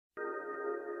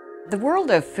The world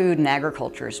of food and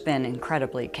agriculture has been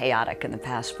incredibly chaotic in the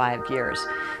past 5 years.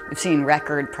 We've seen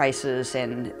record prices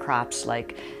in crops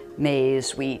like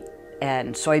maize, wheat,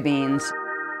 and soybeans.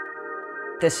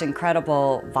 This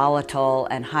incredible, volatile,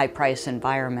 and high-price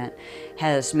environment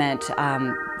has meant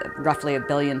roughly 1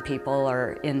 billion people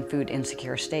are in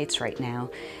food-insecure states right now.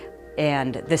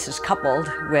 And this is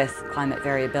coupled with climate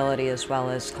variability as well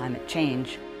as climate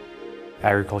change.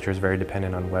 Agriculture is very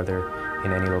dependent on weather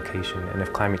in any location, and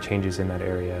if climate changes in that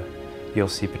area, you'll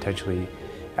see potentially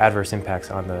adverse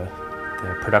impacts on the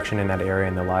production in that area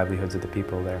and the livelihoods of the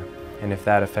people there. And if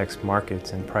that affects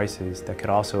markets and prices, that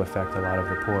could also affect a lot of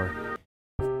the poor.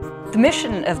 The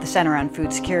mission of the Center on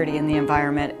Food Security and the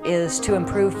Environment is to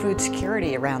improve food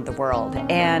security around the world.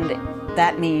 And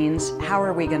that means, how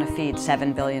are we going to feed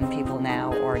 7 billion people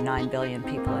now or 9 billion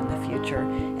people in the future,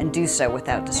 and do so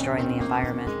without destroying the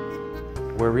environment?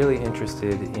 We're really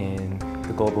interested in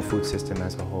the global food system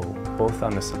as a whole, both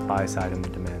on the supply side and the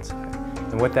demand side.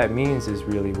 And what that means is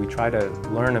really we try to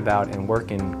learn about and work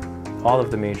in all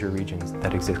of the major regions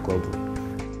that exist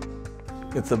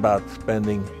globally. It's about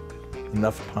spending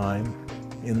enough time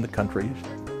in the countries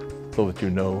so that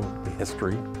you know the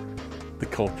history, the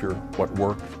culture, what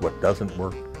works, what doesn't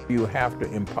work. You have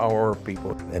to empower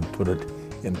people and put it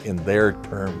in their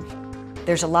terms.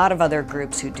 There's a lot of other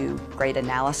groups who do great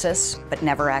analysis but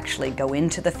never actually go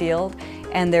into the field.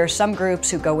 And there are some groups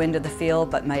who go into the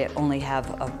field but might only have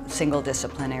a single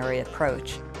disciplinary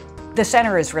approach. The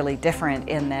center is really different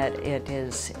in that it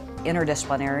is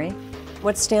interdisciplinary.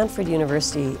 What Stanford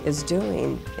University is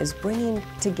doing is bringing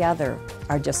together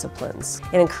our disciplines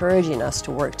and encouraging us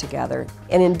to work together.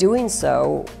 And in doing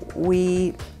so,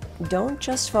 we don't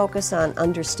just focus on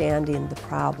understanding the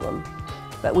problem,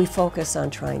 but we focus on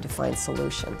trying to find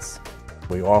solutions.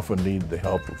 We often need the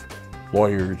help of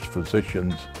lawyers,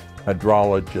 physicians,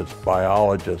 hydrologists,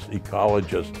 biologists,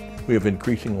 ecologists. We have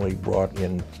increasingly brought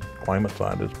in climate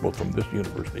scientists, both from this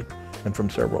university and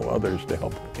from several others, to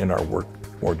help in our work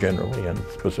more generally and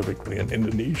specifically in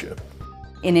Indonesia.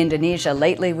 In Indonesia,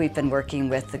 lately we've been working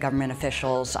with the government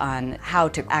officials on how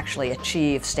to actually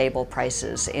achieve stable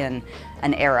prices in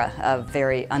an era of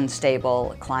very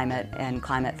unstable climate and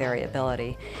climate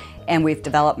variability. And we've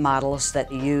developed models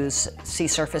that use sea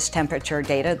surface temperature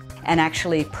data and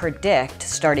actually predict,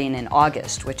 starting in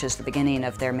August, which is the beginning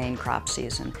of their main crop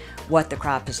season, what the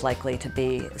crop is likely to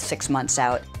be 6 months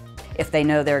out. If they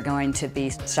know they're going to be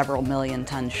several million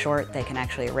tons short, they can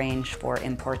actually arrange for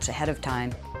imports ahead of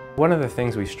time. One of the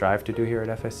things we strive to do here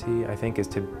at FSE, I think, is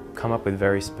to come up with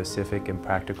very specific and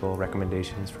practical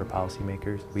recommendations for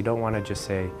policymakers. We don't want to just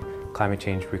say climate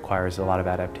change requires a lot of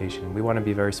adaptation. We want to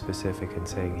be very specific and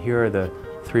say, here are the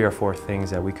 3 or 4 things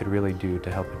that we could really do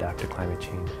to help adapt to climate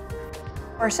change.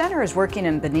 Our center is working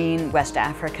in Benin, West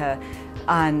Africa,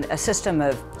 on a system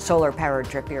of solar-powered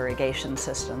drip irrigation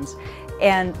systems.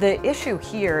 And the issue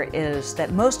here is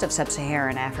that most of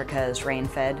sub-Saharan Africa is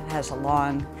rain-fed, has a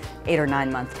long 8 or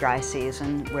 9 month dry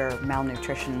season where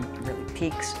malnutrition really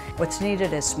peaks. What's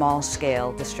needed is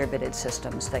small-scale distributed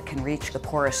systems that can reach the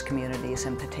poorest communities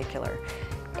in particular.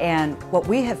 And what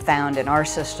we have found in our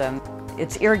system,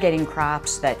 it's irrigating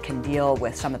crops that can deal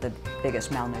with some of the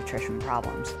biggest malnutrition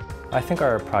problems. I think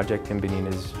our project in Benin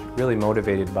is really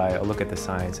motivated by a look at the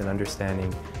science and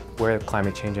understanding where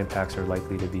climate change impacts are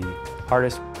likely to be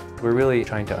hardest. We're really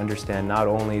trying to understand not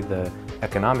only the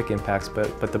economic impacts,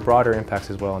 but the broader impacts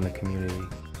as well in the community.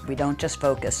 We don't just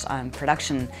focus on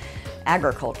production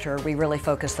agriculture, we really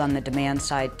focus on the demand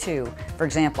side too. For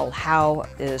example, how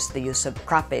is the use of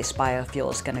crop-based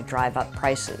biofuels going to drive up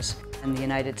prices? In the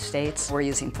United States, we're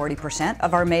using 40%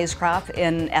 of our maize crop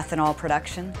in ethanol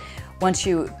production. Once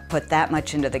you put that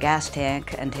much into the gas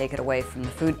tank and take it away from the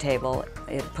food table,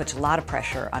 it puts a lot of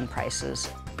pressure on prices.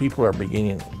 People are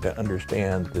beginning to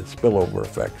understand the spillover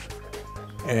effects,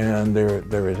 and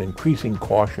there is increasing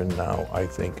caution now, I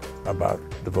think, about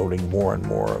devoting more and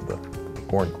more of the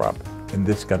corn crop in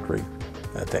this country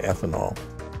to ethanol.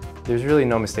 There's really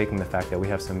no mistaking the fact that we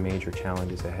have some major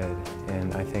challenges ahead,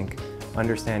 and I think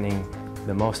understanding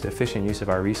the most efficient use of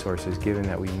our resources, given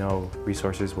that we know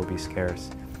resources will be scarce,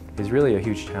 is really a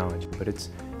huge challenge. But it's,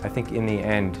 I think, in the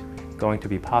end, going to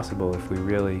be possible if we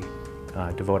really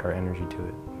devote our energy to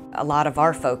it. A lot of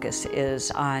our focus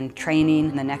is on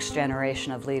training the next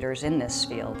generation of leaders in this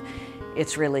field.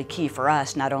 It's really key for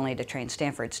us not only to train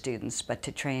Stanford students, but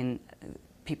to train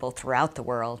people throughout the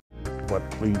world. What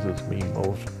pleases me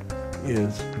most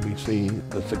is we see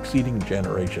the succeeding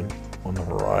generation on the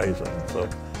horizon. So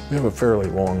we have a fairly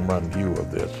long-run view of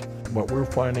this. What we're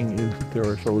finding is that there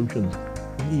are solutions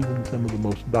in even some of the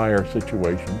most dire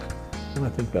situations, and I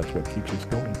think that's what keeps us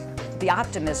going. The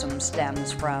optimism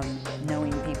stems from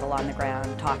knowing people on the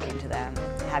ground, talking to them,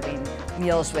 having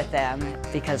meals with them,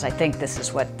 because I think this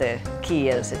is what the key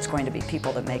is. It's going to be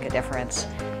people that make a difference,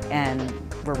 and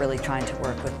we're really trying to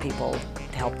work with people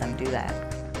to help them do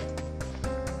that.